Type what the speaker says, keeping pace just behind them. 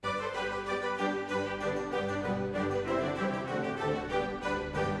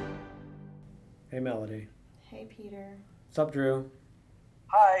Melody. Hey, Peter. What's up, Drew?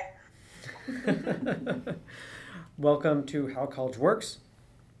 Hi. Welcome to How College Works.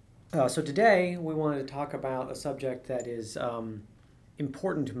 So today we wanted to talk about a subject that is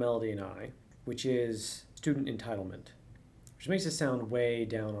important to Melody and I, which is student entitlement, which makes it sound way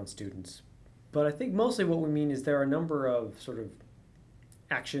down on students. But I think mostly what we mean is there are a number of sort of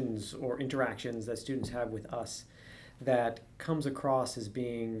actions or interactions that students have with us that comes across as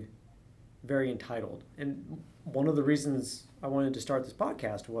being very entitled. And one of the reasons I wanted to start this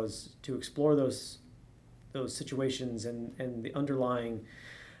podcast was to explore those situations and the underlying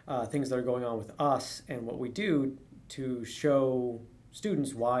things that are going on with us and what we do to show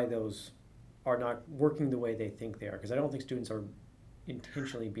students why those are not working the way they think they are. Because I don't think students are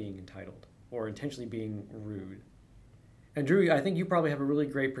intentionally being entitled or intentionally being rude. And Drew, I think you probably have a really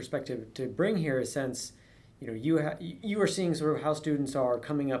great perspective to bring here, a sense, you are seeing sort of how students are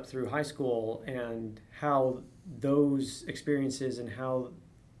coming up through high school and how those experiences and how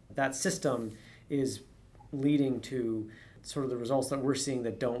that system is leading to sort of the results that we're seeing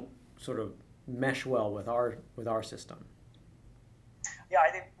that don't sort of mesh well with our system. Yeah,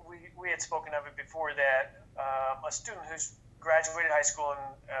 I think we had spoken of it before that a student who's graduated high school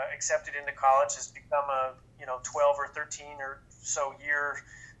and accepted into college has become a 12 or 13 or so year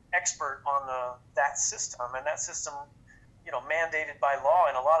expert on that system, and that system mandated by law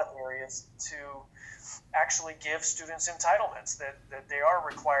in a lot of areas to actually give students entitlements that they are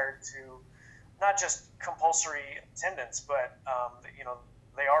required to, not just compulsory attendance, but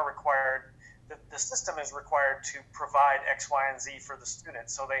they are required. The system is required to provide X, Y, and Z for the student.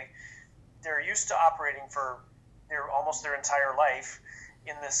 So they're used to operating for almost their entire life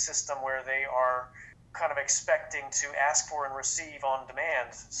in this system where they are kind of expecting to ask for and receive on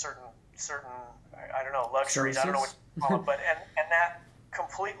demand certain I don't know, luxuries. Services? I don't know what you call it, but and that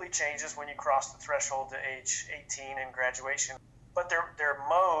completely changes when you cross the threshold to age 18 and graduation. But their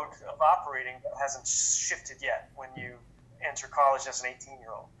mode of operating hasn't shifted yet when you enter college as an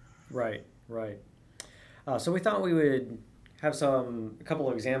 18-year-old. Right. So we thought we would have a couple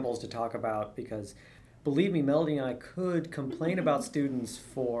of examples to talk about, because believe me, Melody and I could complain about students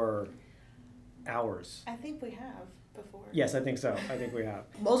for hours. I think we have before. Yes, I think so. I think we have.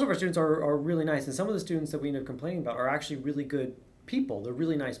 Most of our students are really nice, and some of the students that we end up complaining about are actually really good people. They're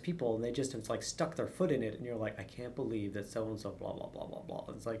really nice people, and they just have stuck their foot in it, and you're like, I can't believe that so-and-so blah, blah, blah, blah, blah.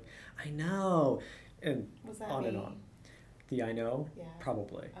 And it's like, I know. And Was that on me? and on. The I know? Yeah.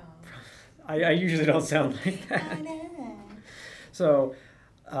 Probably. Oh. I usually don't sound like that. I know. So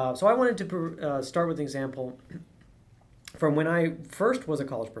I wanted to start with an example from when I first was a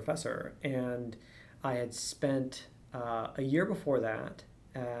college professor, and I had spent a year before that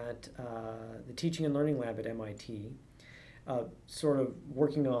at the Teaching and Learning Lab at MIT, sort of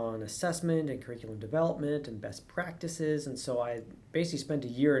working on assessment and curriculum development and best practices. And so I basically spent a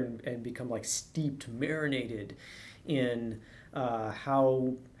year and become steeped, marinated in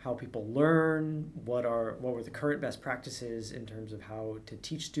how people learn, what were the current best practices in terms of how to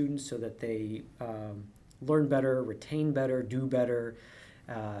teach students so that they learn better, retain better, do better,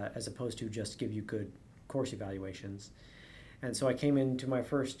 as opposed to just give you good course evaluations. And so I came into my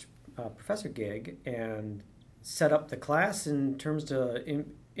first professor gig and set up the class in terms to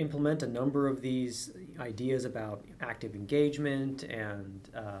implement a number of these ideas about active engagement and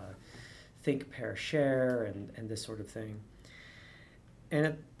think, pair, share, and this sort of thing.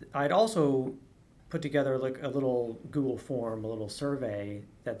 And I'd also put together a little Google form, a little survey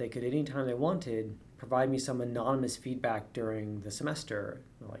that they could, anytime they wanted, provide me some anonymous feedback during the semester,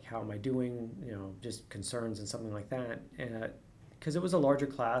 like how am I doing, just concerns and something like that. Because it was a larger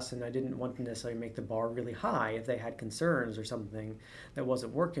class, and I didn't want to necessarily make the bar really high if they had concerns or something that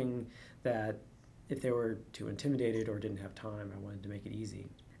wasn't working, that if they were too intimidated or didn't have time, I wanted to make it easy.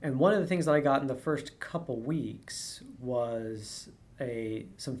 And one of the things that I got in the first couple weeks was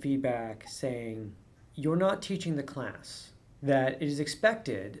some feedback saying, you're not teaching the class, that it is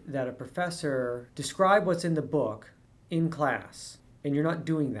expected that a professor describe what's in the book in class, and you're not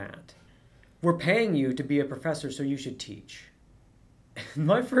doing that. We're paying you to be a professor, so you should teach.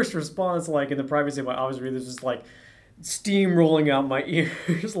 My first response, in the privacy of my office, was just steam rolling out my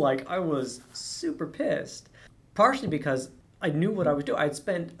ears. I was super pissed. Partially because I knew what I was doing. I'd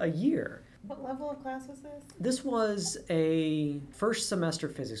spent a year. What level of class was this? This was a first semester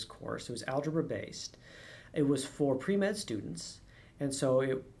physics course. It was algebra based. It was for pre-med students. And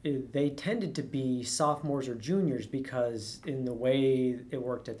so they tended to be sophomores or juniors, because in the way it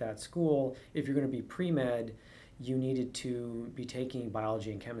worked at that school, if you're going to be pre-med, you needed to be taking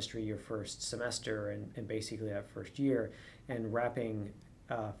biology and chemistry your first semester and basically that first year, and wrapping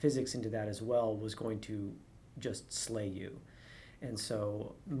physics into that as well was going to just slay you. And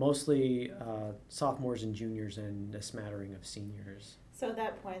so mostly sophomores and juniors and a smattering of seniors. So at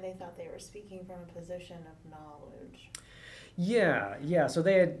that point, they thought they were speaking from a position of knowledge. Yeah. So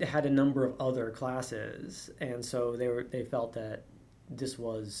they had a number of other classes, and so they felt that this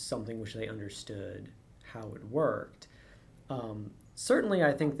was something which they understood how it worked. Certainly,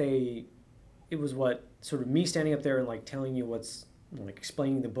 I think it was what sort of me standing up there and like telling you what's like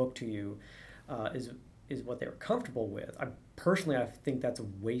explaining the book to you is what they were comfortable with. I think that's a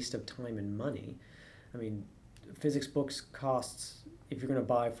waste of time and money. I mean, physics books costs, if you're going to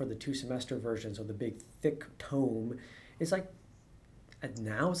buy for the 2-semester version, so the big thick tome, it's like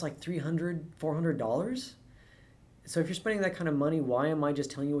now it's like $300, $400. So if you're spending that kind of money, why am I just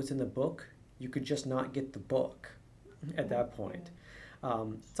telling you what's in the book? You could just not get the book at that point.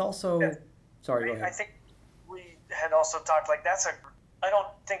 It's also, sorry, go ahead. I think we had also talked like I don't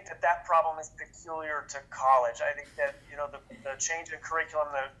think that problem is peculiar to college. I think that, the change in curriculum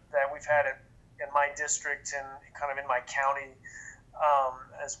that we've had in my district and kind of in my county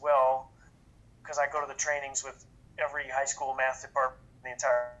as well, because I go to the trainings with every high school math department in the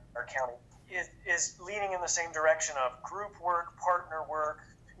entire county, is leaning in the same direction of group work, partner work,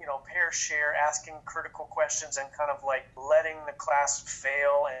 pair share, asking critical questions and kind of like letting the class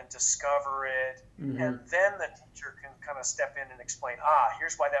fail and discover it. Mm-hmm. And then the teacher can kind of step in and explain,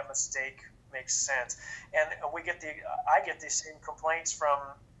 here's why that mistake makes sense. And I get these same complaints from,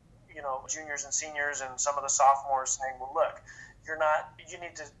 juniors and seniors and some of the sophomores saying, well, look, you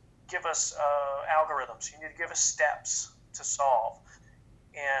need to give us algorithms. You need to give us steps to solve.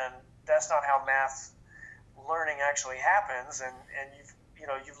 And that's not how math learning actually happens. And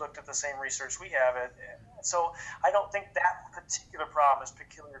you've looked at the same research we have. So I don't think that particular problem is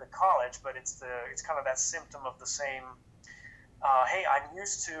peculiar to college, but it's kind of that symptom of the same, hey, I'm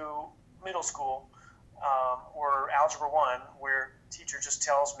used to middle school or Algebra 1 where teacher just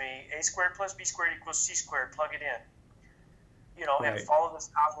tells me a squared plus b squared equals c squared, plug it in, right. And follow this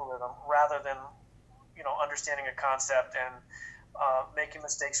algorithm rather than, understanding a concept and making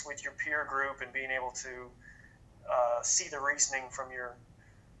mistakes with your peer group and being able to see the reasoning from your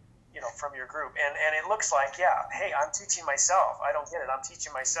group. And it looks like, hey, I'm teaching myself. I don't get it. I'm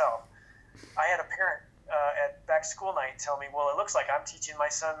teaching myself. I had a parent at back to school night tell me, well, it looks like I'm teaching my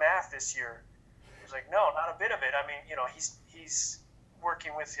son math this year. I was like, no, not a bit of it. I mean, he's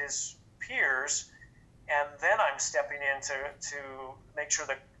working with his peers, and then I'm stepping in to make sure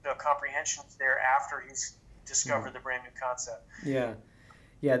that the comprehension's there after he's discovered the brand new concept. Yeah.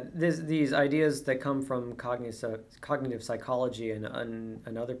 These ideas that come from cognitive psychology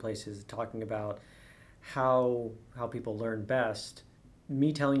and other places talking about how people learn best.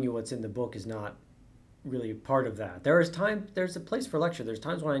 Me telling you what's in the book is not really part of that. There's a place for lecture. There's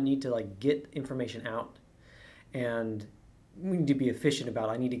times when I need to like get information out, and we need to be efficient about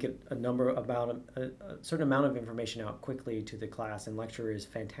it. I need to get a certain amount of information out quickly to the class, and lecture is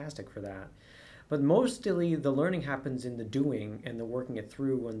fantastic for that. But mostly the learning happens in the doing and the working it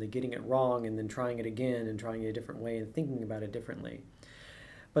through and the getting it wrong and then trying it again and trying it a different way and thinking about it differently.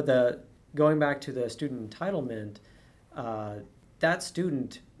 But going back to the student entitlement, that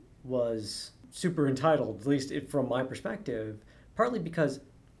student was super entitled, at least from my perspective, partly because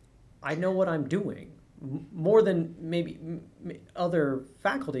I know what I'm doing, more than maybe other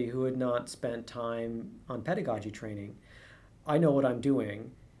faculty who had not spent time on pedagogy training. I know what I'm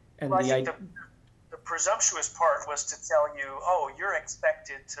doing. And well, the presumptuous part was to tell you, you're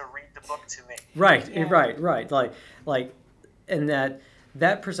expected to read the book to me. Right, yeah. Right. Like, and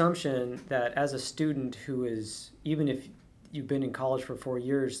that presumption that as a student who is, even if you've been in college for 4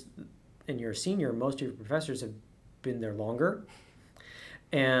 years and you're a senior, most of your professors have been there longer.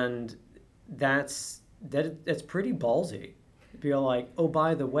 And that's pretty ballsy. Be like, oh,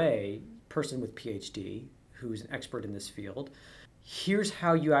 by the way, person with PhD who's an expert in this field, here's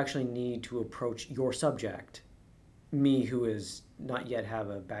how you actually need to approach your subject, me who is not yet have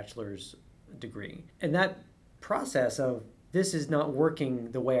a bachelor's degree. And that process of this is not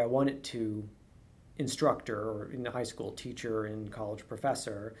working the way I want it to, instructor or in the high school teacher and college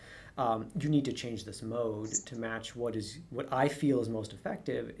professor, you need to change this mode to match what I feel is most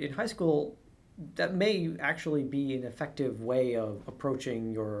effective. In high school, that may actually be an effective way of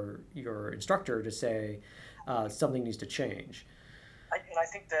approaching your instructor to say something needs to change. I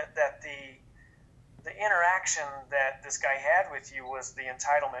think that the interaction that this guy had with you was the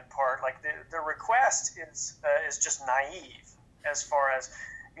entitlement part. Like the request is just naive as far as,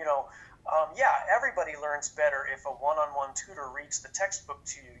 everybody learns better if a one-on-one tutor reads the textbook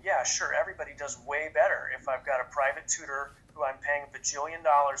to you. Yeah, sure, everybody does way better if I've got a private tutor who who I'm paying $1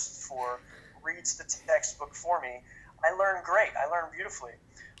 bajillion for reads the textbook for me, I learn great. I learn beautifully.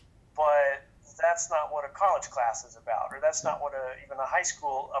 But that's not what a college class is about, or that's not what even a high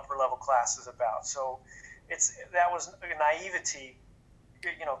school upper level class is about. So that was naivety,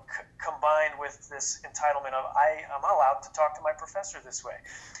 combined with this entitlement of I'm allowed to talk to my professor this way.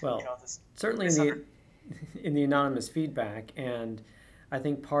 Well, certainly in the anonymous feedback, and I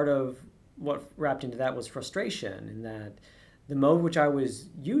think part of what wrapped into that was frustration, in that the mode which I was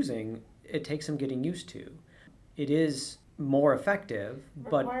using, it takes some getting used to. It is more effective,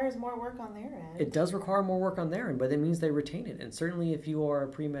 but requires more work on their end. It does require more work on their end, but it means they retain it. And certainly if you are a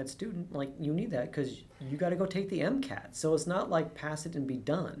pre-med student, like, you need that because you got to go take the MCAT. So it's not like pass it and be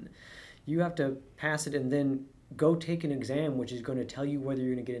done. You have to pass it and then go take an exam, which is going to tell you whether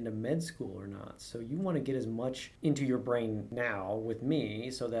you're going to get into med school or not. So you want to get as much into your brain now with me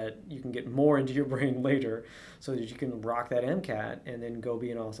so that you can get more into your brain later, so that you can rock that MCAT and then go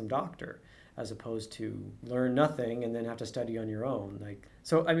be an awesome doctor, as opposed to learn nothing and then have to study on your own.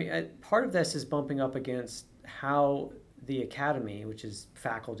 Part of this is bumping up against how the academy, which is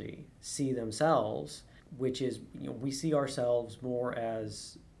faculty, see themselves, which is, we see ourselves more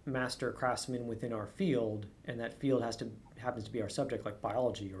as master craftsmen within our field, and that field happens to be our subject, like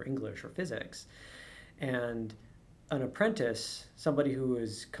biology or English or physics. And an apprentice, somebody who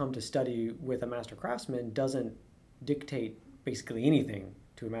has come to study with a master craftsman, doesn't dictate basically anything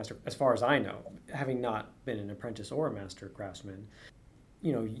to a master, as far as I know, having not been an apprentice or a master craftsman.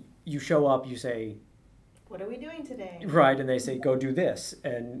 You show up, you say, what are we doing today? Right, and they say, go do this,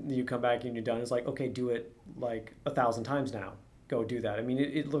 and you come back and you're done. It's like, okay, do it like 1,000 times now. Go do that. I mean,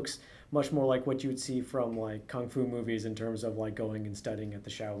 it looks much more like what you would see from like kung fu movies, in terms of like going and studying at the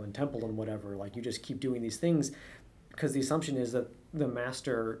Shaolin Temple and whatever. Like, you just keep doing these things because the assumption is that the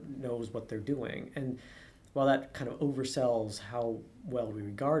master knows what they're doing. And while that kind of oversells how well we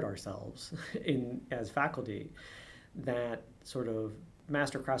regard ourselves as faculty, that sort of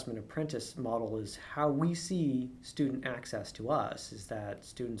master craftsman apprentice model is how we see student access to us, is that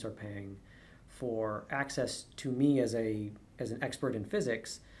students are paying for access to me as an expert in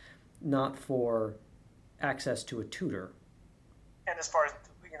physics, not for access to a tutor. And as far as,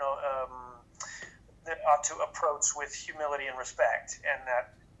 that ought to approach with humility and respect, and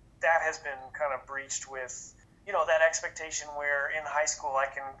that has been kind of breached with, that expectation where in high school I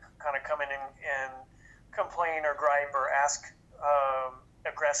can kind of come in and complain or gripe or ask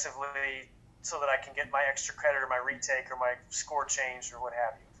aggressively so that I can get my extra credit or my retake or my score changed or what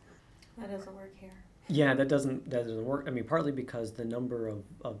have you. That doesn't work here. Yeah, that doesn't work. I mean, partly because the number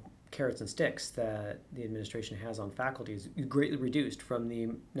of carrots and sticks that the administration has on faculty is greatly reduced from the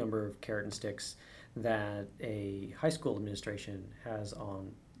number of carrot and sticks that a high school administration has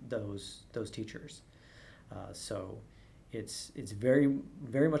on those teachers. So it's very,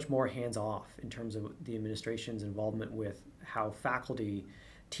 very much more hands-off in terms of the administration's involvement with how faculty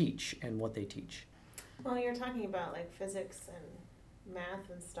teach and what they teach. Well, you're talking about like physics and math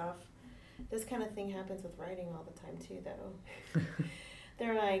and stuff. This kind of thing happens with writing all the time too, though.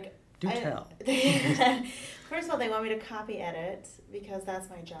 They're like, do tell. First of all, they want me to copy edit because that's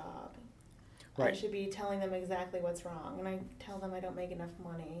my job. Right. I should be telling them exactly what's wrong, and I tell them I don't make enough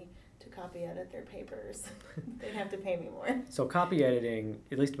money to copy edit their papers. They'd have to pay me more. So copy editing,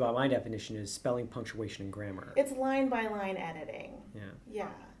 at least by my definition, is spelling, punctuation, and grammar. It's line by line editing. Yeah.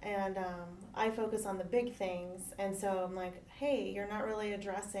 And I focus on the big things, and so I'm like, hey, you're not really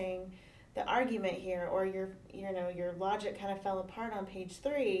addressing the argument here, or your logic kind of fell apart on page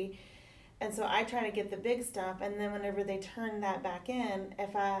 3. And so I try to get the big stuff, and then whenever they turn that back in,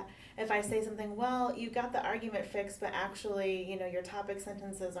 if I say something, well, you got the argument fixed, but actually, your topic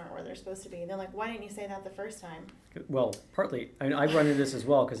sentences aren't where they're supposed to be. And they're like, why didn't you say that the first time? Well, partly, I run into this as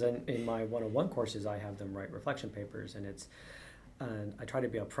well, because in my 101 courses, I have them write reflection papers, and I try to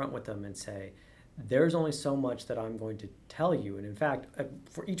be upfront with them and say, there's only so much that I'm going to tell you. And in fact,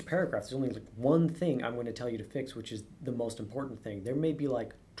 for each paragraph, there's only like one thing I'm going to tell you to fix, which is the most important thing. There may be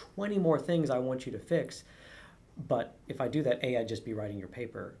like 20 more things I want you to fix, but if I do that, A, I'd just be writing your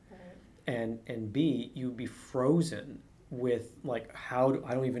paper, right. and B, you'd be frozen with like, I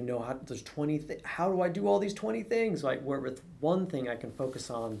don't even know how, there's 20 how do I do all these 20 things? Like, where with one thing I can focus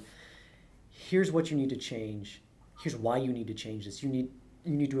on, here's what you need to change, here's why you need to change this, you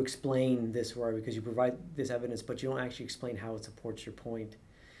need to explain this why, because you provide this evidence, but you don't actually explain how it supports your point,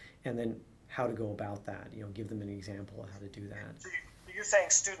 and then how to go about that, give them an example of how to do that. So you're saying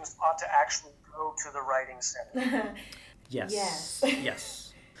students ought to actually go to the writing center? Yes. Yes.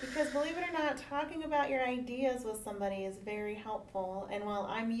 Yes. Because believe it or not, talking about your ideas with somebody is very helpful. And while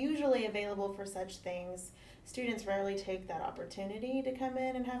I'm usually available for such things, students rarely take that opportunity to come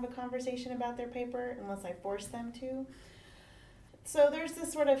in and have a conversation about their paper unless I force them to. So there's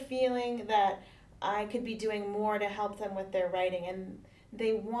this sort of feeling that I could be doing more to help them with their writing, and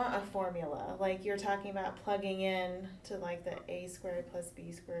they want a formula. Like you're talking about plugging in to like the a squared plus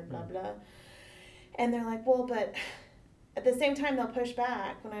b squared, blah, blah. And they're like, well, but at the same time, they'll push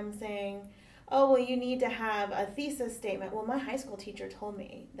back when I'm saying, oh, well, you need to have a thesis statement. Well, my high school teacher told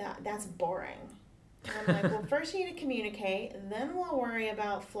me that that's boring. And I'm like, well, first you need to communicate, then we'll worry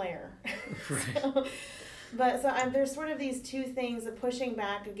about flair. Right. There's sort of these two things of pushing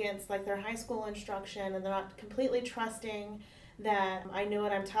back against like their high school instruction, and they're not completely trusting that I know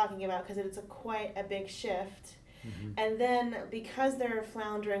what I'm talking about because it's quite a big shift. Mm-hmm. And then because they're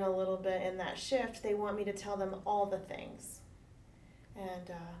floundering a little bit in that shift, they want me to tell them all the things.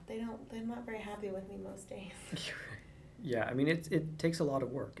 And they're not very happy with me most days. Yeah, I mean, it takes a lot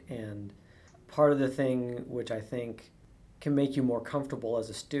of work. And part of the thing which I think can make you more comfortable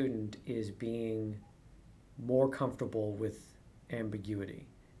as a student is being more comfortable with ambiguity.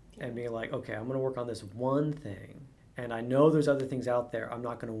 Yeah. And being like, okay, I'm going to work on this one thing. And I know there's other things out there. I'm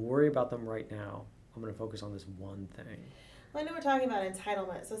not going to worry about them right now. I'm going to focus on this one thing. Well, I know we're talking about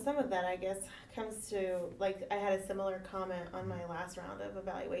entitlement, so some of that, I guess, comes to, like, I had a similar comment on my last round of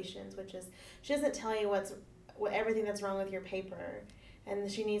evaluations, which is, she doesn't tell you everything that's wrong with your paper,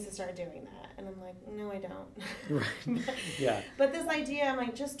 and she needs to start doing that. And I'm like, no, I don't. Right. Yeah. But this idea, I'm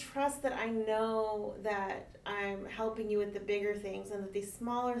like, just trust that I know that I'm helping you with the bigger things, and that these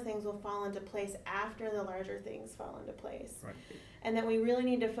smaller things will fall into place after the larger things fall into place. Right. And that we really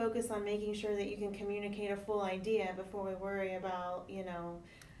need to focus on making sure that you can communicate a full idea before we worry about,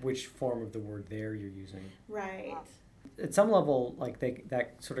 which form of the word there you're using. Right. At some level, like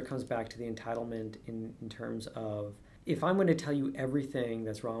that sort of comes back to the entitlement in terms of, if I'm going to tell you everything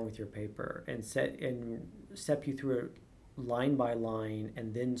that's wrong with your paper and step you through it line by line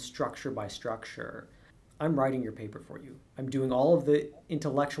and then structure by structure, I'm writing your paper for you. I'm doing all of the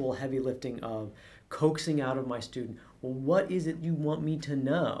intellectual heavy lifting of coaxing out of my student, well, what is it you want me to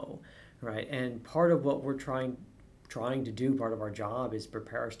know, right? And part of what we're trying to do, part of our job, is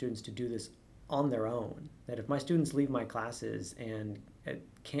prepare our students to do this on their own. That if my students leave my classes and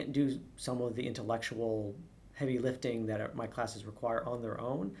can't do some of the intellectual heavy lifting that my classes require on their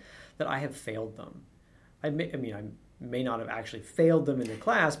own, that I have failed them. I may not have actually failed them in the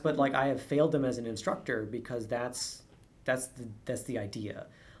class, but like I have failed them as an instructor, because that's the idea.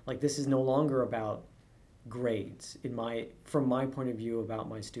 Like, this is no longer about grades from my point of view about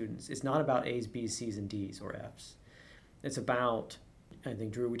my students. It's not about A's, B's, C's, and D's or F's. It's about, I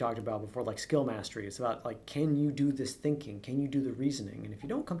think, Drew, we talked about before, like skill mastery. It's about like, can you do this thinking? Can you do the reasoning? And if you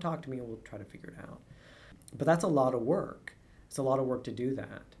don't, come talk to me and we'll try to figure it out. But that's a lot of work. It's a lot of work to do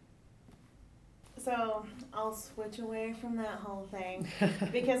that. So I'll switch away from that whole thing,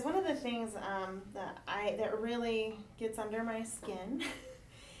 because one of the things that really gets under my skin,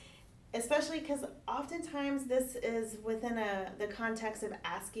 especially because oftentimes this is within the context of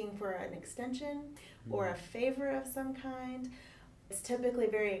asking for an extension or a favor of some kind. It's typically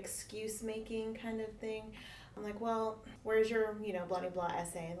very excuse-making kind of thing. I'm like, well, where's your, blah, blah, blah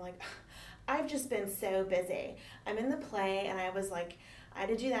essay? And like, I've just been so busy. I'm in the play, and I was like, I had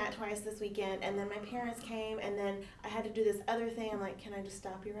to do that twice this weekend, and then my parents came, and then I had to do this other thing. I'm like, can I just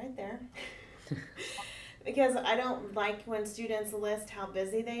stop you right there? Because I don't like when students list how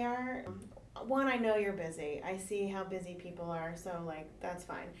busy they are. One, I know you're busy. I see how busy people are, so like, that's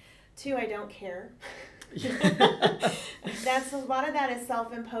fine. Two, I don't care. That's a lot of that is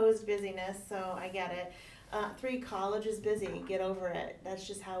self-imposed busyness, so I get it. 3, college is busy. Get over it. That's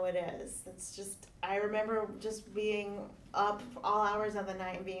just how it is. It's just, I remember just being up all hours of the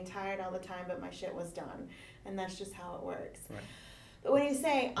night and being tired all the time, but my shit was done. And that's just how it works. Right. But when you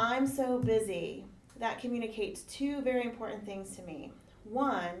say, I'm so busy, that communicates 2 very important things to me.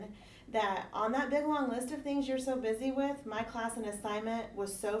 One, that on that big long list of things you're so busy with, my class and assignment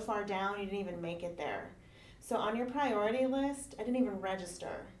was so far down you didn't even make it there. So on your priority list, I didn't even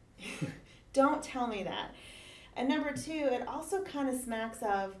register. Don't tell me that. And number 2, it also kind of smacks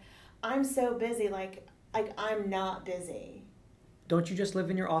of, I'm so busy, like I'm not busy. Don't you just live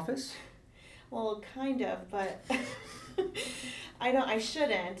in your office? Well, kind of, but I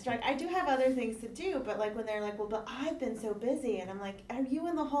shouldn't. Like, I do have other things to do, but like when they're like, well, but I've been so busy, and I'm like, are you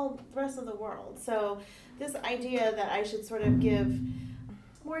in the whole rest of the world? So this idea that I should sort of give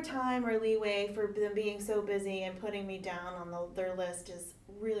more time or leeway for them being so busy and putting me down on their list is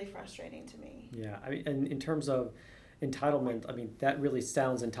really frustrating to me. Yeah, I mean, and in terms of, entitlement, I mean, that really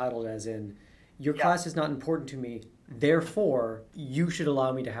sounds entitled as in, your Yeah. class is not important to me, therefore, you should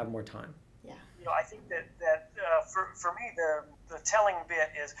allow me to have more time. Yeah. I think that for me, the telling bit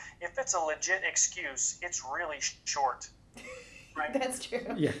is if it's a legit excuse, it's really short. Right? That's true.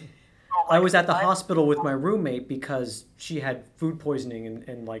 Yeah. So, I like, was at the hospital with my roommate because she had food poisoning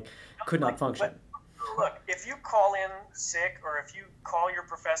and like could not function. But look, if you call in sick or if you call your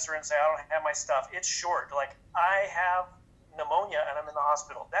professor and say, I don't have my stuff, it's short. Like, I have pneumonia and I'm in the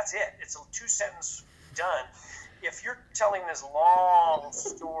hospital. That's it. It's a 2-sentence done. If you're telling this long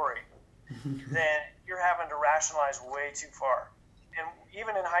story, then you're having to rationalize way too far. And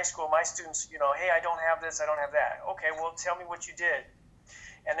even in high school, my students, hey, I don't have this, I don't have that. Okay, well, tell me what you did.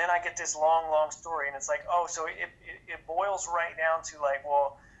 And then I get this long story, and it's like, oh, so it boils right down to like,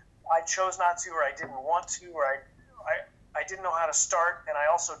 well, I chose not to, or I didn't want to, or I didn't know how to start, and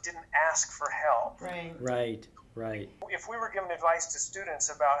I also didn't ask for help. Right. Right. If we were giving advice to students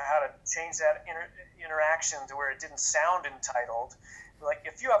about how to change that interaction to where it didn't sound entitled, like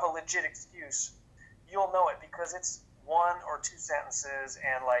if you have a legit excuse, you'll know it because it's 1 or 2 sentences,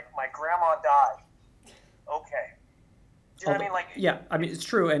 and like, my grandma died. Okay. Do you know what I mean? Like, yeah, I mean, it's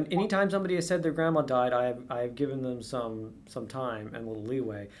true. And anytime somebody has said their grandma died, I have given them some time and a little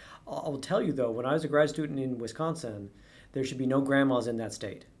leeway. I'll tell you though, when I was a grad student in Wisconsin, there should be no grandmas in that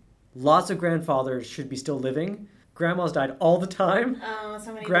state. Lots of grandfathers should be still living. Grandmas died all the time. Oh,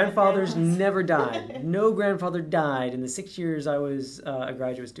 so many Grandfathers grandmas. never died. No grandfather died in the 6 years I was a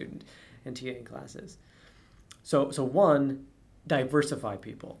graduate student and TAing classes. So one, diversify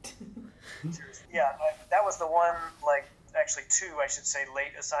people. Yeah, that was the one, like, actually 2, I should say,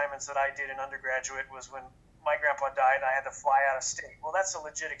 late assignments that I did in undergraduate was when my grandpa died and I had to fly out of state. Well, that's a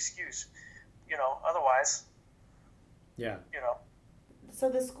legit excuse, otherwise, Yeah. So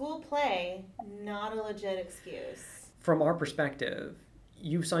the school play, not a legit excuse. From our perspective,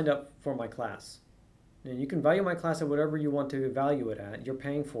 you signed up for my class. And you can value my class at whatever you want to value it at. You're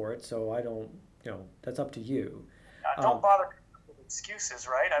paying for it, so I don't, that's up to you. Don't bother with excuses,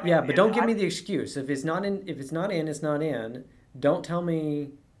 right? I mean, Yeah, but don't give me the excuse. If it's not in, it's not in. Don't tell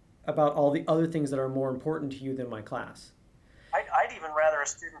me about all the other things that are more important to you than my class. I'd even rather a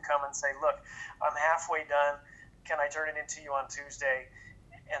student come and say, look, I'm halfway done. Can I turn it into you on Tuesday?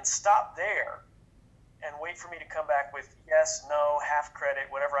 And stop there and wait for me to come back with yes, no, half credit,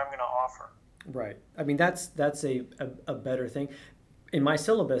 whatever I'm going to offer. Right. I mean, that's a better thing. In my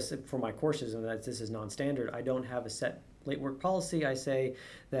syllabus for my courses, and that this is non-standard, I don't have a set late work policy. I say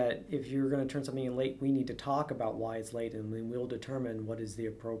that if you're going to turn something in late, we need to talk about why it's late, and then we'll determine what is the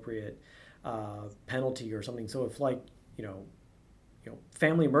appropriate penalty or something. So if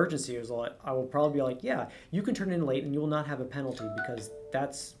family emergency is like, I will probably be like, yeah, you can turn in late and you will not have a penalty because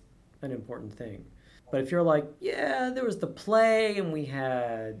that's an important thing. But if you're like, yeah, there was the play and we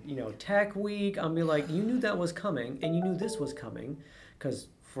had, tech week, I'll be like, you knew that was coming and you knew this was coming because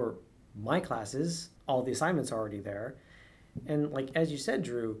for my classes, all the assignments are already there. And like, as you said,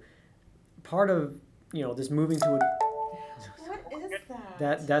 Drew, part of, this moving to What is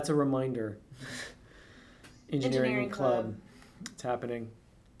that? that's a reminder. Engineering club. It's happening.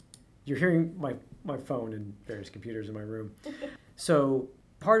 You're hearing my phone and various computers in my room. So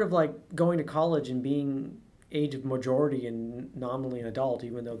part of like going to college and being age of majority and nominally an adult,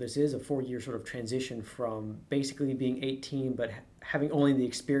 even though this is a 4-year sort of transition from basically being 18 but having only the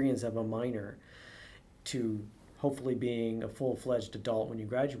experience of a minor to hopefully being a full-fledged adult when you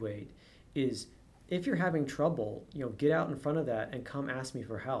graduate, is if you're having trouble, get out in front of that and come ask me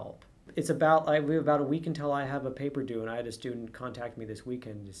for help. It's we have about a week until I have a paper due, and I had a student contact me this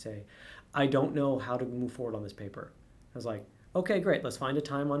weekend to say, I don't know how to move forward on this paper. I was like, okay, great, let's find a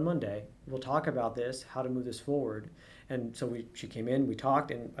time on Monday. We'll talk about this, how to move this forward. And so she came in, we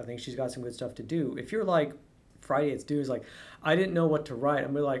talked, and I think she's got some good stuff to do. If you're like, Friday it's due, is like, I didn't know what to write,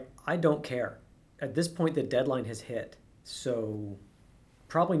 I'm like, I don't care. At this point, the deadline has hit. So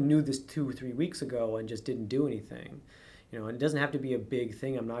probably knew this 2 or 3 weeks ago and just didn't do anything. And it doesn't have to be a big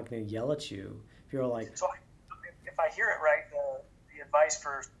thing. I'm not going to yell at you. If you're like... So if I hear it right, the advice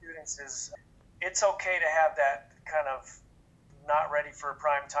for students is it's okay to have that kind of not ready for a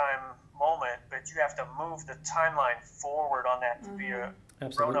prime time moment, but you have to move the timeline forward on that to be a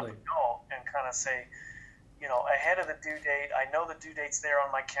grown-up adult and kind of say, ahead of the due date, I know the due date's there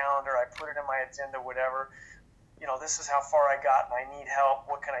on my calendar, I put it in my agenda, whatever. This is how far I got and I need help.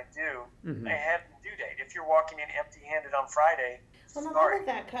 What can I do ahead of the due date? If you're walking in empty-handed on Friday, well, a lot of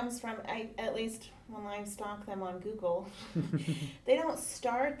that comes from, at least when I stalk them on Google, they don't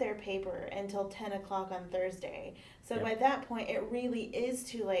start their paper until 10 o'clock on Thursday. So by that point, it really is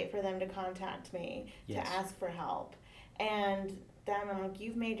too late for them to contact me to ask for help. And then I'm like,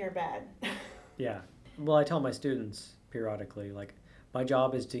 you've made your bed. Yeah. Well, I tell my students periodically, like, my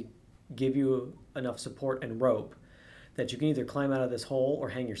job is to give you enough support and rope that you can either climb out of this hole or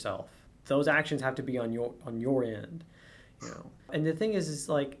hang yourself. Those actions have to be on your end, you know. And the thing is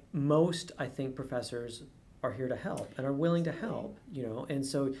like most, I think, professors are here to help and are willing to help, you know. And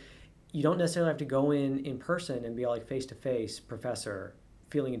so you don't necessarily have to go in person and be like face to face, professor,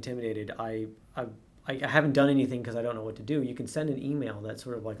 feeling intimidated. I haven't done anything because I don't know what to do. You can send an email that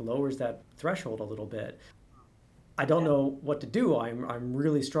sort of like lowers that threshold a little bit. I don't know what to do. I'm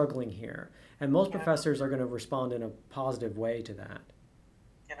really struggling here. And most professors are going to respond in a positive way to that.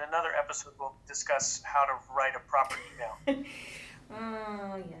 In another episode, we'll discuss how to write a proper email.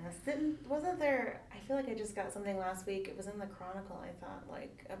 Oh, yes. Wasn't there, I feel like I just got something last week. It was in the Chronicle, I thought,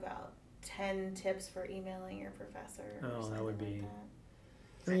 like about 10 tips for emailing your professor. Oh, that would be...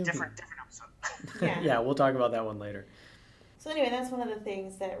 Like different episode. Yeah. Yeah, we'll talk about that one later. So anyway, that's one of the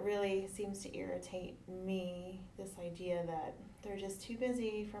things that really seems to irritate me, this idea that they're just too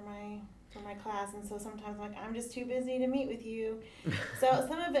busy for my class, and so sometimes I'm like, I'm just too busy to meet with you. So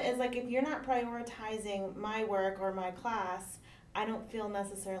some of it is like, if you're not prioritizing my work or my class, I don't feel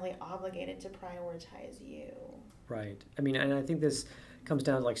necessarily obligated to prioritize you. Right. I mean, and I think this comes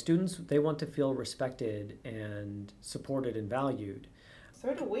down to like students, they want to feel respected and supported and valued.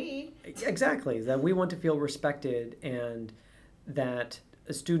 So do we. Exactly. That we want to feel respected and that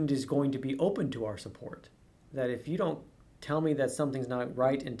a student is going to be open to our support. That if you don't tell me that something's not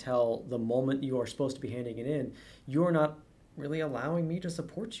right until the moment you are supposed to be handing it in, you're not really allowing me to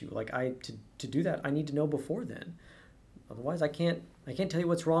support you. Like to do that, I need to know before then. Otherwise, I can't tell you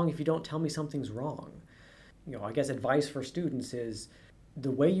what's wrong if you don't tell me something's wrong. You know, I guess advice for students is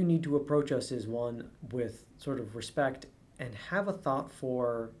the way you need to approach us is one with sort of respect and have a thought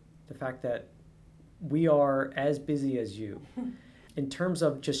for the fact that we are as busy as you. In terms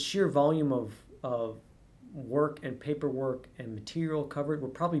of just sheer volume of work and paperwork and material covered, we're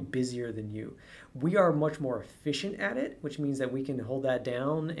probably busier than you. We are much more efficient at it, which means that we can hold that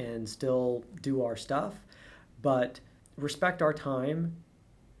down and still do our stuff, but respect our time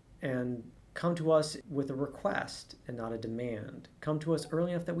and come to us with a request and not a demand. Come to us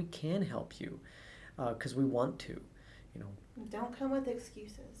early enough that we can help you because we want to. You know, don't come with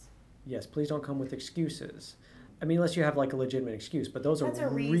excuses. Yes, please don't come with excuses. I mean, unless you have like a legitimate excuse, but those That's are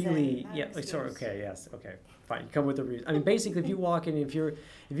a reason, really not sorry. excuse. Okay, yes, okay, fine. Come with a reason. I mean, basically, if you walk in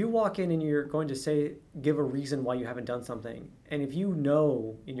and you're going to give a reason why you haven't done something, and if you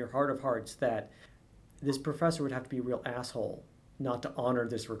know in your heart of hearts that this professor would have to be a real asshole not to honor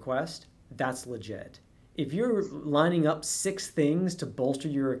this request, that's legit. If you're lining up 6 things to bolster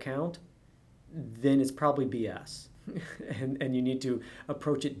your account, then it's probably BS. and you need to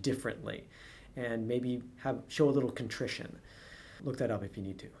approach it differently and maybe show a little contrition. Look that up if you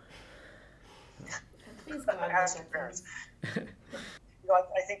need to. Please God, ask your parents. You know,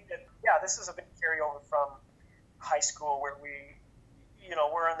 I think that, this is a big carryover from high school where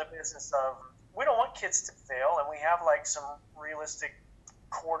we're in the business of, we don't want kids to fail, and we have like some realistic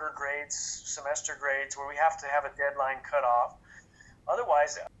quarter grades, semester grades where we have to have a deadline cut off.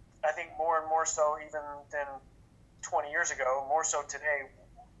 Otherwise, I think more and more so even than 20 years ago, more so today,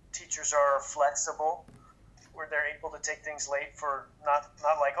 teachers are flexible, where they're able to take things late for not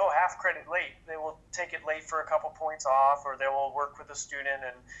like, half credit late. They will take it late for a couple points off, or they will work with a student.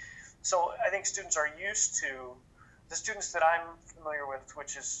 And so I think students are used to, the students that I'm familiar with,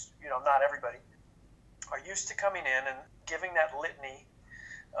 which is, not everybody, are used to coming in and giving that litany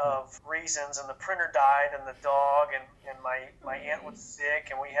of reasons, and the printer died, and the dog, and my aunt was sick,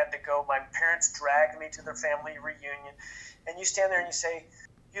 and we had to go. My parents dragged me to their family reunion. And you stand there and you say,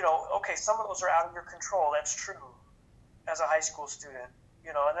 okay, some of those are out of your control. That's true as a high school student.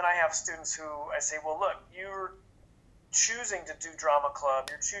 And then I have students who I say, well, look, you're choosing to do drama club,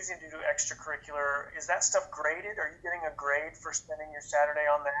 you're choosing to do extracurricular. Is that stuff graded? Are you getting a grade for spending your Saturday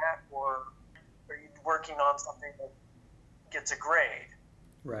on that? Or are you working on something that gets a grade?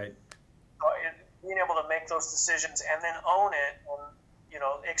 Right. Being able to make those decisions and then own it, and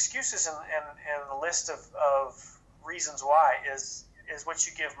excuses and a list of reasons why is what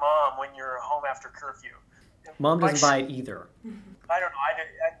you give mom when you're home after curfew. Mom doesn't buy it either. I don't know.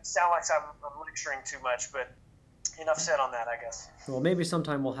 I sound like I'm lecturing too much, but enough said on that, I guess. Well, maybe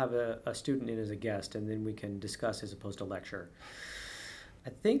sometime we'll have a student in as a guest, and then we can discuss as opposed to lecture. I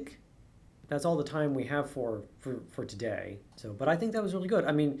think that's all the time we have for today. But I think that was really good.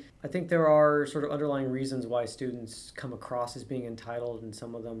 I mean, I think there are sort of underlying reasons why students come across as being entitled, and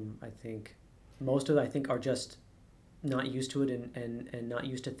some of them, most of them, I think, are just not used to it and not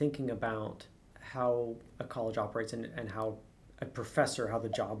used to thinking about how a college operates and how a professor, how the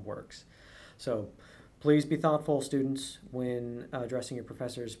job works. So please be thoughtful, students, when addressing your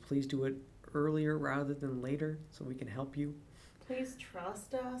professors. Please do it earlier rather than later so we can help you. Please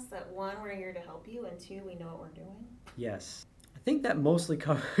trust us that one, we're here to help you, and two, we know what we're doing. Yes. I think that mostly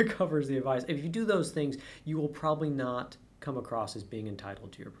covers the advice. If you do those things, you will probably not come across as being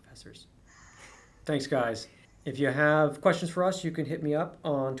entitled to your professors. Thanks, guys. If you have questions for us, you can hit me up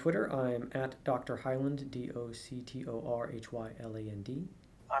on Twitter. I'm at Dr. Hyland, DoctorHyland.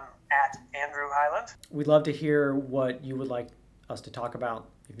 I'm at Andrew Hyland. We'd love to hear what you would like us to talk about.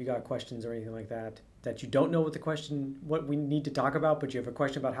 If you got questions or anything like that you don't know what we need to talk about, but you have a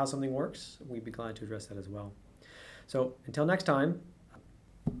question about how something works, we'd be glad to address that as well. So until next time,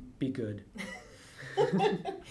 be good.